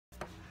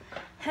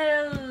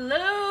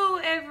Hello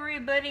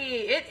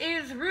everybody, it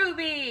is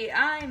Ruby.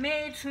 I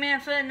made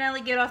Samantha and Nellie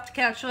get off the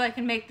couch so I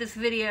can make this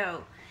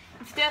video.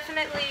 This is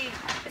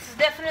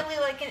definitely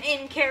like an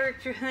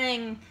in-character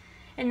thing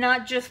and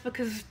not just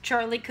because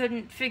Charlie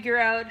couldn't figure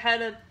out how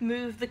to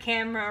move the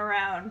camera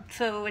around,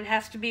 so it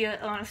has to be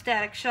on a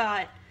static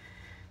shot.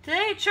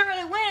 Today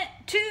Charlie went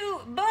to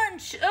a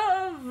bunch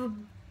of...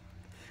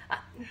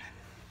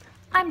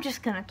 I'm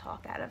just gonna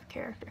talk out of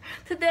character.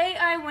 Today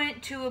I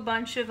went to a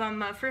bunch of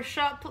thrift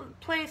shop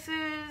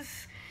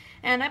places,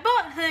 and I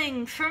bought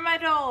things for my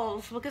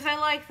dolls because I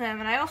like them,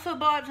 and I also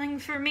bought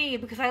things for me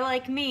because I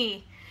like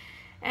me.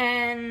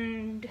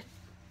 And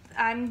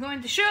I'm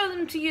going to show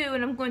them to you,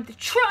 and I'm going to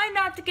try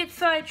not to get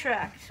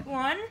sidetracked.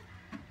 One,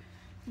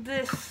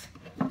 this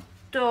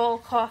doll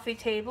coffee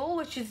table,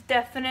 which is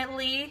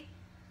definitely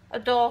a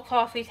doll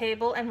coffee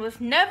table and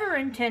was never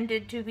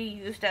intended to be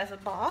used as a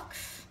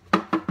box.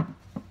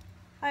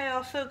 I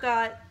also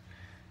got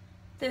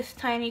this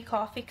tiny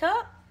coffee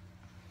cup.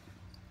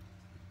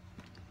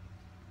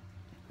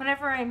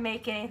 Whenever I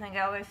make anything,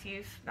 I always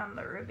use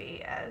the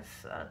Ruby as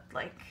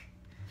like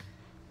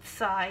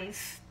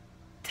size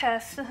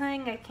test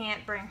thing. I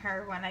can't bring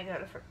her when I go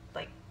to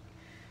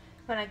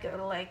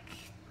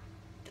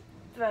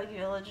Value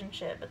Village and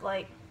shit. But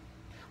like,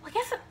 well, I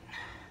guess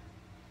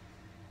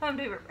I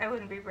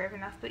wouldn't be brave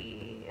enough. But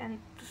and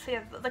see,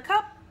 the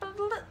cup a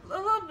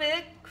little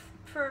big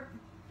for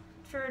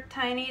a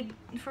tiny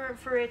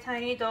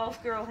doll's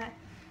girl hand,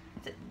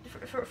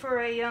 for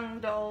a young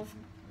doll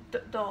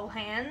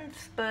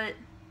hands, but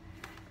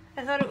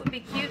I thought it would be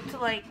cute to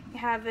like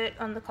have it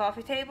on the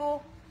coffee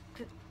table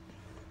to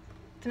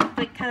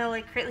like kind of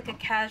like create like a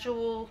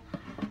casual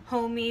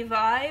homey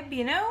vibe,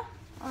 you know.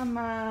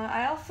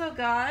 I also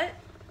got,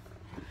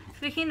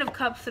 speaking of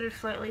cups that are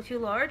slightly too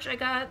large, I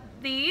got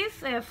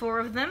these. I have 4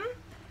 of them.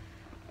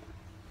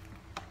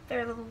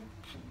 They're little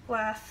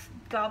glass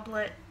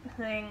goblet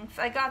things.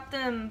 I got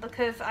them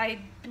because I've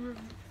been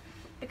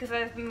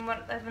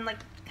like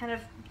kind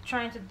of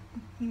trying to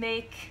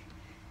make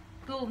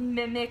little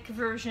mimic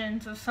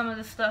versions of some of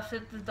the stuff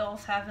that the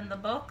dolls have in the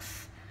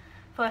books,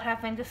 but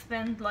having to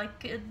spend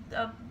like a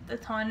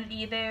ton at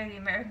eBay or the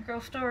American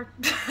Girl store.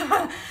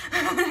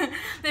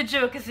 The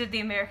joke is that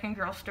the American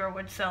Girl store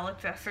would sell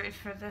accessories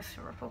for the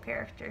historical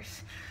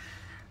characters,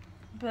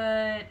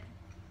 but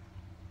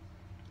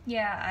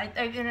yeah,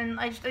 I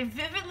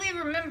vividly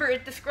remember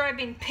it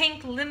describing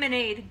pink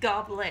lemonade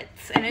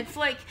goblets, and it's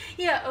like,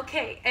 yeah,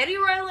 okay, Eddie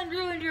Ryland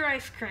ruined your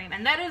ice cream,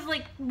 and that is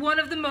like one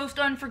of the most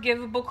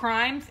unforgivable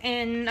crimes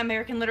in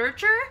American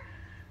literature,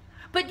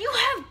 but you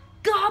have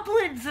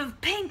goblets of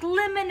pink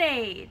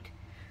lemonade!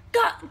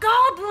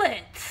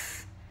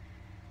 Goblets!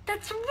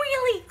 That's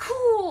really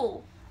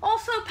cool!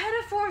 Also,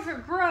 pedophores are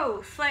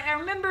gross. Like, I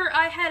remember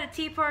I had a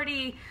tea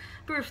party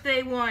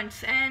birthday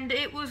once, and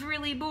it was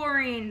really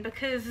boring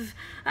because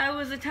I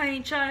was a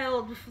tiny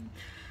child with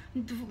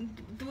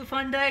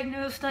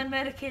undiagnosed,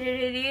 unmedicated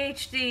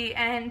ADHD,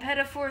 and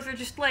pedophores are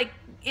just like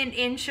an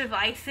inch of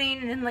icing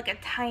and then like a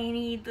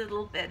tiny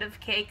little bit of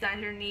cake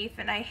underneath,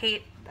 and I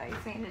hate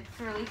icing. It's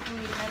really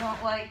sweet, and I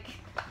don't like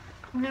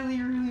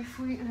really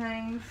sweet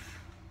things.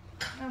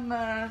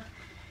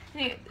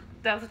 Anyway,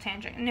 that was a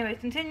tangent. Anyway,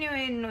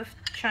 continuing with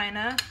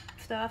China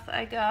stuff,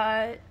 I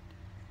got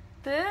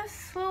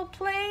this little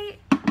plate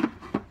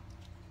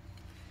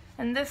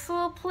and this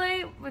little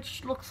plate,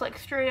 which looks like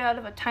straight out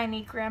of a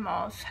tiny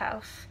grandma's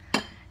house,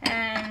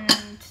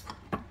 and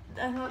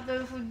I thought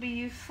those would be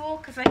useful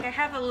because like I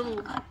have a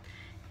little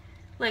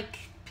like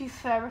piece of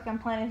fabric I'm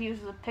planning to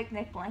use as a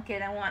picnic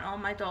blanket. I want all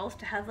my dolls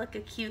to have like a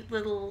cute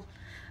little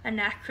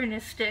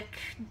anachronistic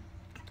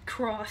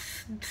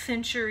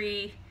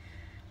cross-century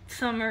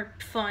summer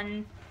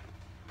fun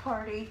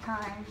party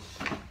time.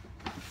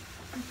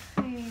 Let's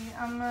see,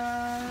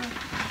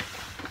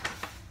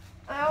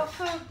 I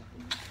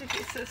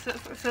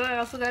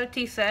also got a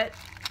tea set.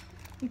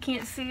 You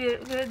can't see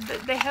it good,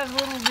 but they have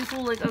these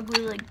little like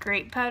ugly like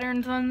grape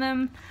patterns on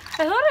them.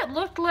 I thought it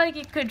looked like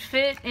it could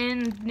fit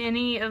in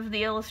any of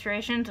the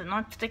illustrations and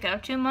not stick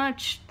out too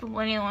much.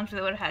 Any of the ones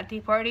that would have had tea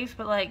parties,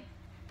 but like,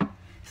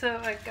 so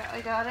I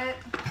got it.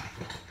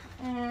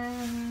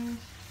 And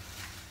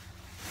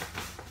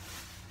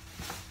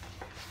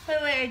by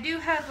the way, I do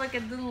have like a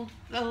little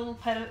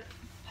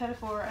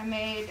pedophore I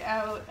made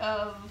out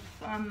of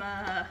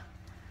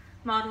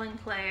modeling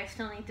clay. I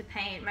still need to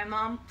paint. My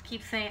mom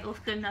keeps saying it looks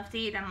good enough to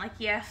eat. I'm like,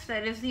 yes,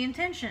 that is the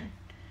intention.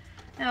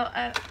 Now,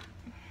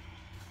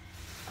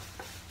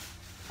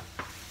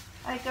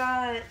 I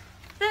got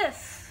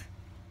this.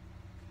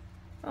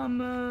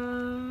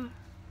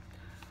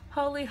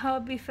 Holly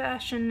Hobby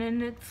Fashion,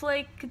 and it's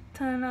like a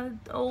ton of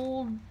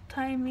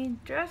old-timey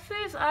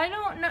dresses. I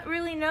don't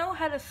really know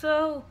how to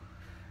sew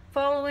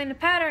following the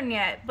pattern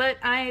yet, but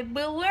I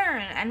will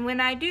learn, and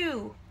when I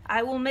do,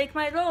 I will make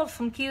my dolls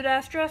some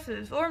cute-ass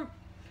dresses, or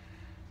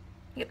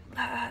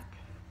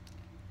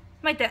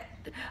my dad.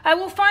 I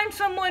will find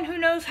someone who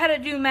knows how to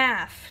do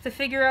math to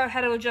figure out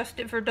how to adjust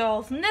it for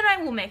dolls, and then I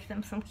will make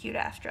them some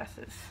cute-ass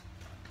dresses.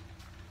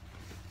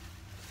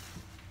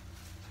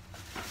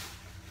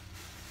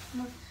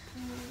 Let's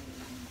see.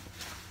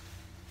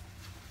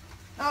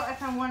 Oh, I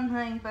found one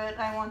thing, but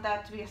I want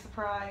that to be a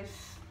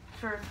surprise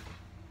for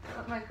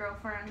my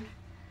girlfriend.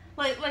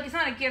 Like it's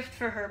not a gift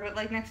for her, but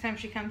like next time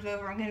she comes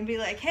over, I'm gonna be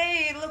like,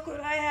 hey, look what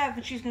I have,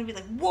 and she's gonna be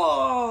like,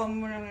 whoa,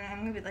 and I'm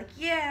gonna be like,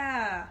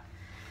 yeah.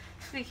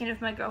 Speaking of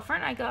my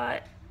girlfriend, I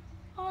got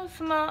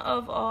Ozma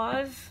of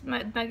Oz.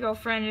 My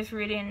girlfriend is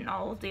reading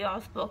all of the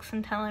Oz books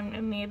and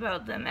telling me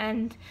about them,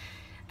 and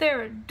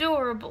they're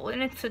adorable,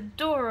 and it's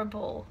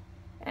adorable,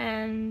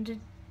 and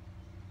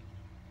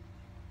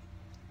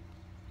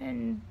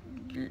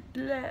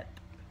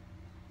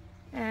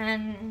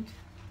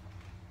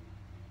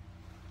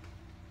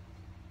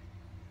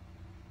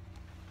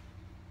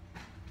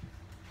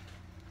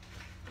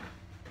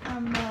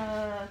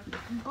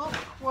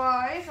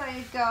book-wise,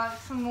 I got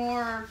some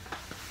more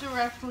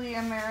directly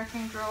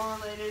American Girl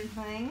related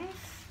things.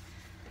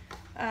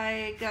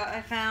 I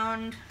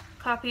found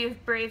a copy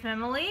of Brave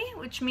Emily,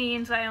 which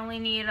means I only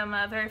need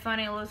a Very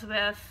Funny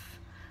Elizabeth,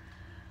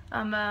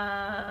 and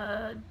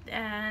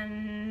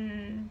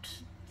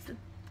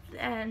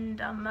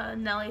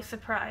Nellie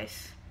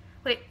Surprise.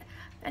 Wait,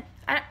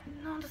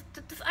 no,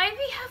 does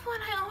Ivy have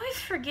one? I always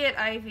forget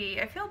Ivy.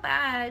 I feel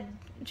bad.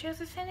 She has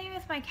the same name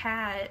as my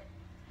cat.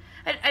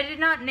 I did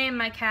not name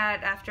my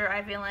cat after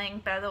Ivy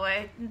Lang, by the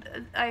way.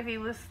 Ivy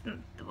was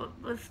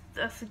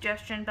a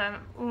suggestion, but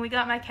when we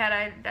got my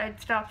cat,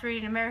 I'd stopped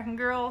reading American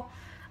Girl.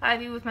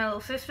 Ivy was my little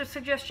sister's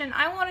suggestion.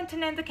 I wanted to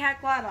name the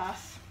cat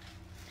GLaDOS.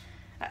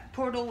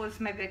 Portal was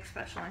my big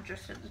special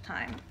interest at the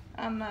time.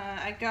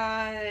 I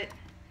got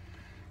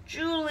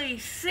Julie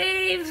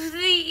Saves the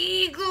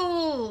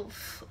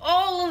Eagles.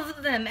 All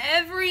of them,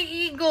 every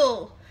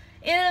eagle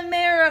in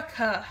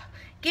America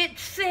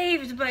gets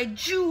saved by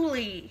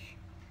Julie.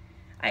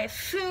 I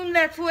assume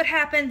that's what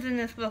happens in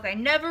this book. I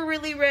never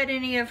really read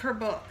any of her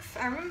books.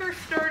 I remember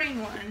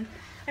starting one.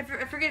 I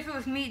forget if it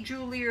was Meet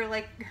Julie or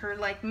like her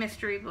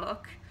mystery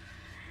book.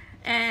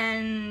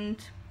 And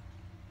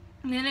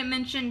then it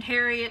mentioned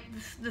Harriet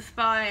the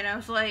Spy, and I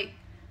was like,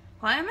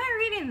 why am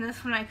I reading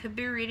this when I could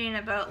be reading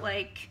about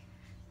like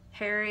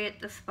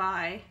Harriet the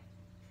Spy?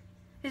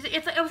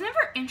 It's like I was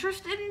never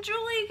interested in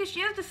Julie because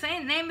she has the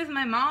same name as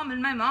my mom,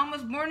 and my mom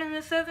was born in the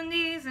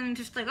 70s, and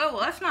just like, oh,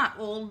 well, that's not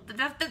old.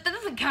 That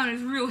doesn't count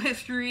as real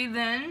history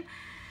then.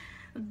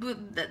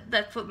 But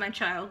that's what my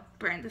child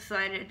brain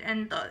decided,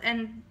 and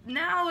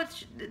now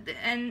it's,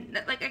 and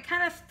like I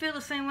kind of feel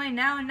the same way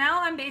now, and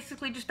now I'm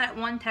basically just that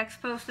one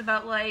text post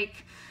about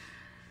like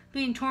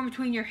being torn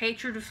between your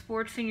hatred of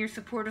sports and your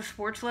support of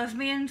sports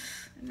lesbians.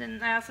 And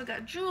then I also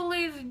got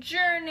Julie's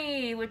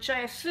Journey, which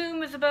I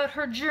assume is about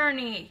her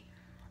journey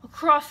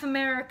across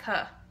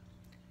America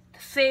to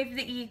save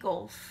the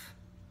Eagles.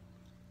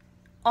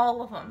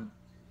 All of them.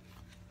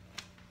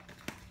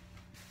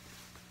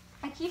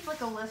 I keep like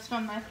a list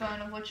on my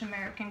phone of which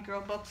American Girl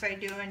books I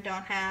do and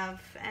don't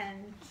have,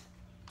 and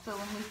so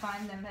when we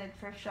find them at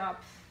thrift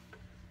shops.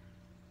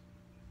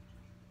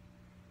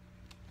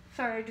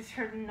 Sorry, I just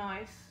heard a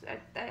noise.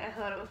 I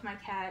thought it was my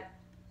cat.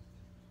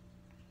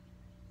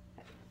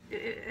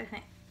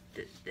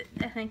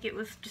 I think it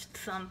was just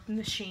some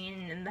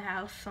machine in the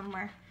house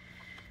somewhere.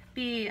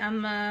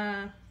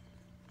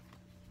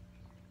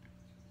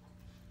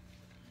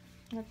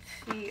 Let's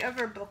see,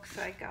 other books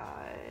I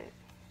got.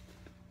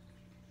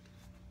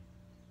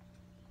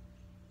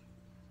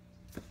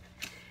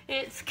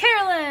 It's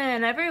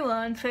Carolyn,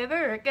 everyone's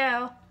favorite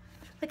gal.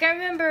 Like, I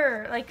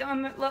remember,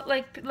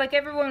 like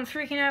everyone was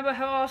freaking out about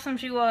how awesome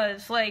she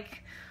was.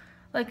 Like,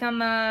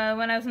 when I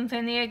was in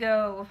San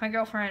Diego with my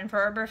girlfriend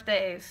for our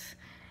birthdays.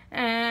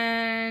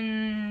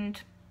 And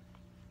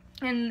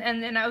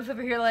then I was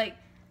over here like,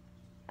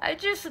 I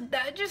just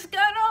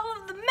got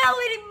all of the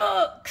Melody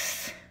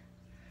books.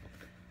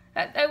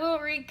 I will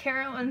read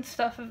Carolyn's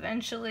stuff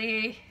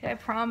eventually, I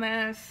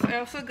promise. I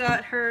also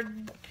got her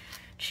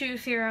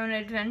Choose Your Own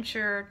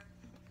Adventure,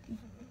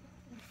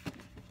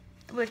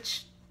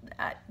 which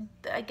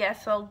I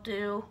guess I'll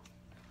do.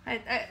 I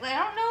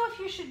don't know if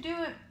you should do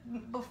it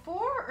before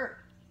or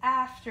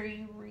after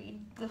you read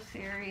the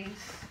series.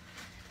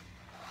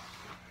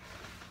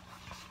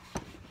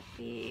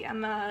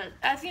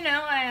 As you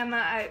know,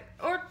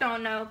 or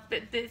don't know,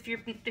 but if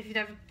you've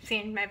never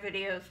seen my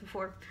videos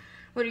before,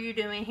 what are you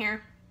doing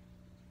here?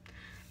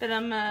 But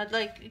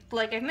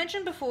like I've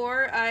mentioned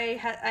before, I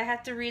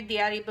had to read the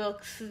Addie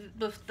books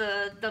with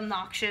the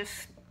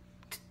obnoxious,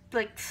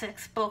 like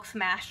 6 books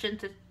mashed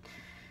into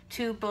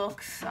 2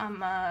 books,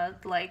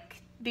 like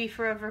Be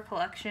Forever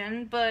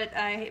collection. But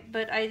I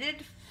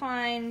did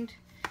find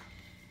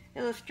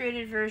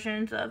illustrated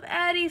versions of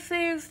Addie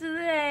Saves the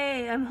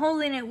Day. I'm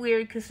holding it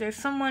weird because there's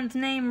someone's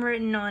name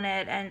written on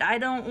it, and I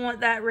don't want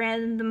that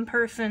random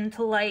person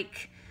to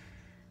like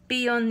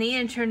be on the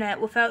internet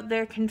without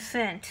their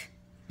consent.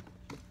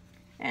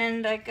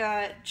 And I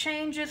got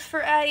changes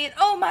for Addie, and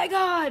oh my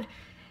god!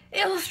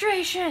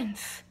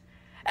 Illustrations!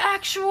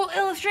 Actual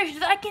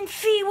illustrations! I can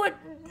see what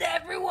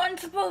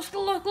everyone's supposed to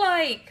look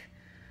like!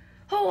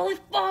 Holy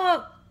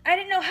fuck! I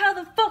didn't know how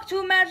the fuck to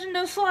imagine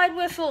those slide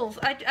whistles!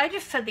 I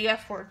just said the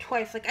F word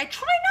twice, like, I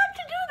try not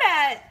to do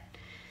that!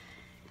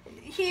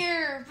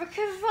 here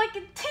because like a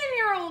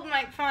 10-year-old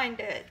might find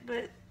it,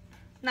 but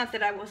not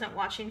that I wasn't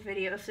watching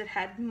videos that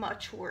had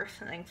much worse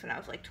things when I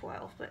was like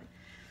 12, but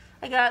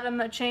I got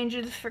them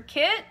changes for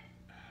Kit.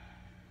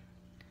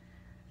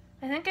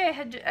 I think I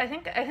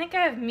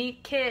have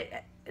Meet Kit,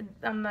 the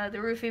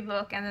Roofie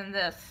book, and then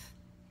this.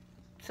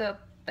 So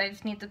I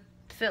just need to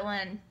fill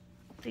in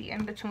the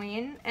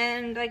in-between.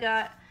 And I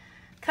got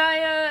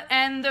Kaya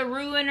and the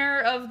Ruiner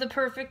of the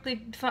Perfectly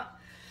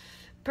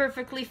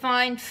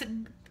Fine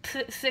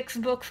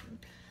 6-book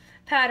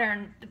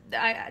pattern.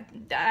 I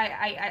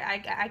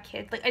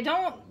kid. Like, I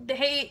don't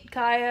hate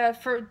Kaya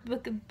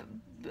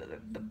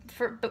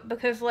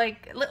because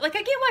like I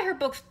get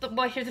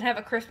why she doesn't have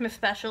a Christmas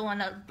special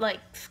and a like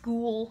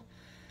school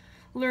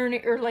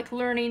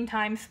learning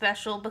time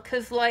special,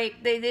 because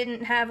like they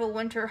didn't have a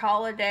winter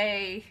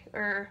holiday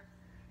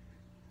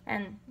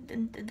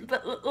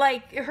but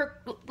like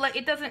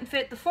it doesn't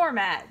fit the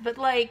format. But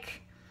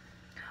like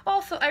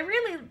also I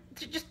really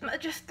just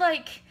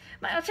like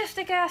my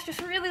autistic ass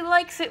just really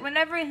likes it when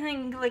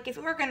everything like is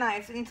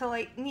organized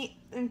into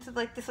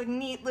this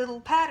neat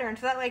little pattern,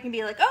 so that way I can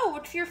be like, oh,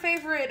 what's your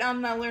favorite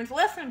learns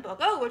lesson book?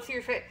 Oh, what's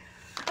your favorite?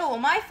 Oh, well,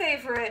 my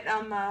favorite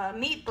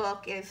meat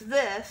book is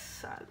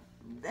this,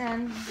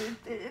 and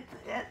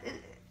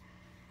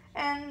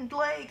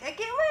like I get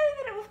why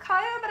I did it with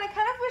Kaya, but I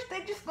kind of wish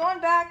they'd just gone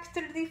back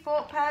to the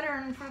default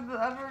pattern for the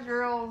other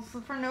girls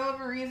for no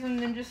other reason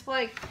than just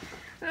like,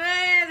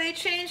 they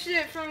changed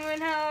it from when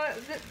how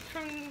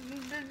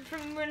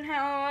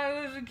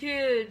I was a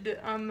kid.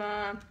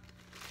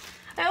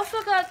 I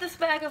also got this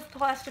bag of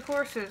plastic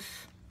horses.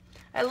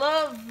 I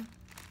love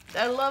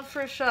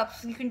thrift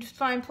shops. You can just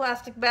find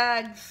plastic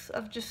bags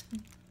of just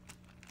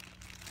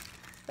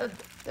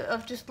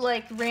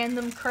like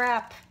random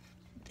crap.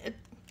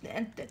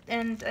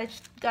 And I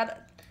just got it.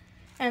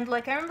 And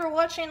like I remember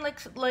watching like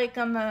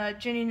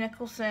Jenny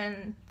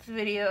Nicholson's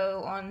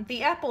video on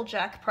the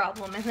Applejack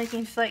problem and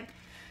thinking just like,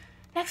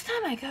 next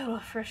time I go to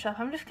a thrift shop,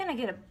 I'm just gonna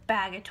get a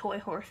bag of toy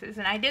horses.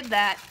 And I did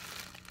that.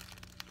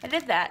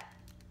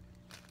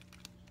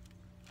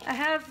 I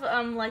have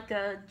like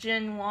a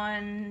Gen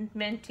 1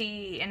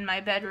 Minty in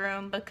my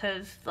bedroom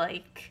because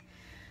like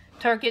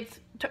Target's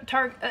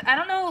I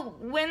don't know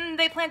when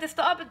they plan to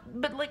stop,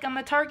 but like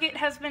Target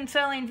has been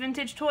selling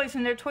vintage toys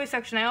in their toy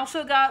section. I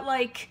also got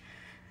like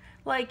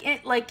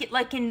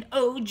an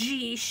OG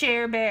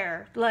Share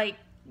Bear. Like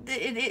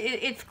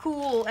it's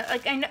cool.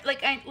 I've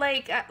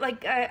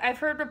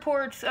heard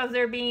reports of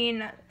there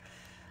being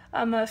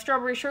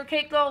strawberry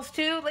shortcake dolls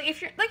too. Like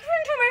if you're into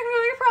American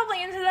Girl, you're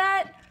probably into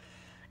that.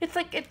 It's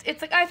like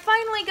I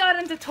finally got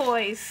into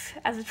toys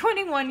as a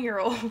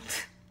 21-year-old.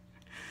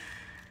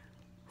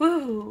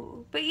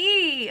 Woo! But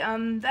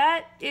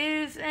that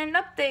is an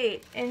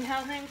update in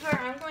how things are.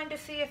 I'm going to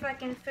see if I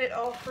can fit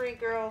all 3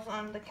 girls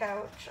on the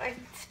couch. I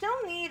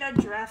still need a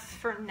dress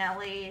for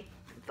Nellie.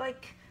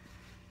 Like,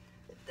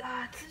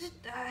 I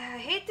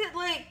hate that,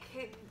 like,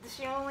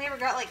 she only ever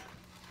got, like,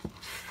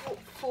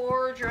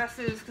 4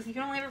 dresses, because you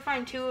can only ever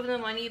find 2 of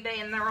them on eBay,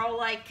 and they're all,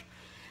 like,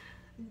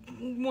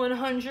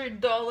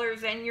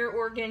 $100 and your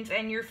organs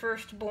and your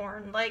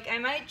firstborn. Like, I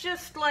might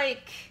just,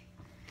 like...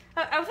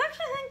 I was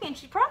actually thinking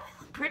she'd probably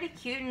look pretty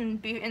cute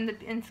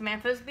in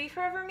Samantha's Be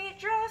Forever Meat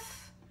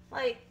dress.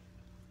 Like,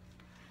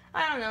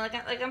 I don't know, like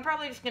I'm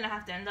probably just gonna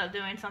have to end up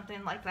doing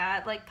something like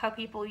that, like how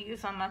people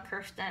use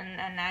Kirsten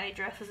and Natty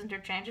dresses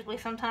interchangeably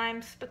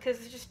sometimes, because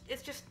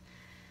it's just,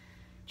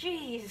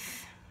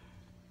 jeez.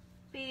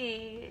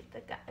 I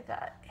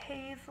got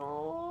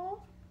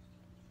Hazel,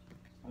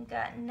 I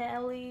got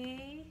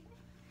Nellie,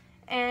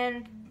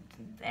 and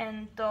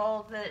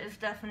doll that is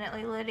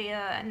definitely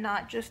Lydia and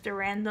not just a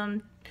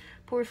random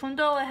porcelain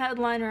doll I had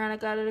lying around. I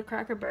got it at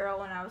Cracker Barrel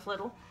when I was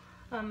little.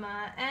 And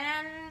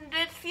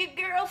it's your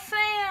girl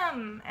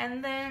Sam.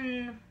 And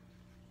then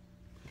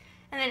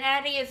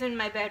Addie is in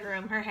my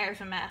bedroom. Her hair's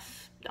a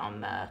mess.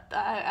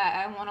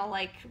 I wanna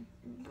like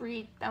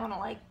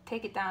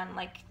take it down,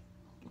 like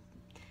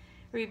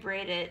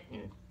rebraid it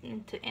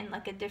in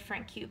like a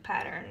different cute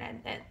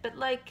pattern, but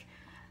I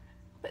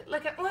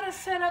want to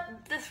set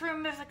up this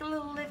room as like a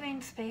little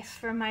living space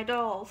for my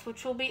dolls,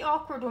 which will be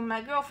awkward when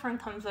my girlfriend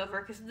comes over,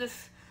 because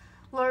this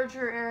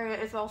larger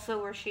area is also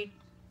where she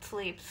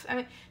sleeps. I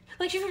mean,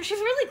 like she's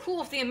really cool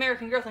with the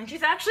American Girl thing.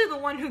 She's actually the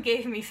one who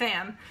gave me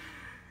Sam,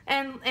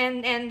 and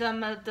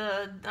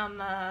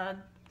the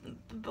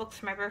books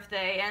for my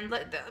birthday, and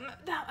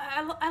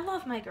I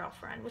love my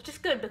girlfriend, which is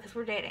good because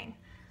we're dating.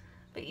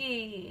 But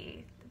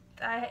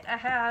I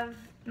have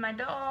my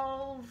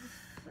dolls,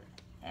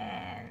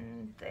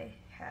 and they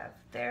have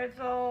their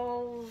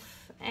dolls,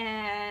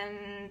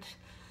 and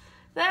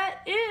that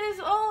is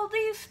all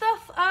the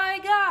stuff I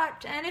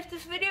got. And if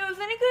this video is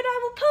any good, I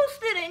will post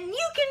it and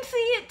you can see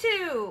it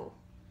too.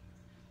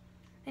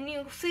 And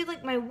you'll see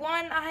like my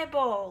one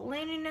eyeball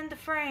leaning in the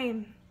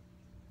frame.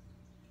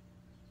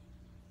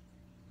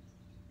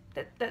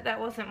 That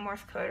wasn't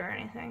Morse code or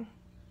anything.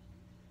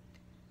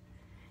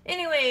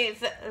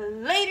 Anyways,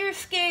 later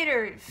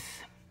skaters.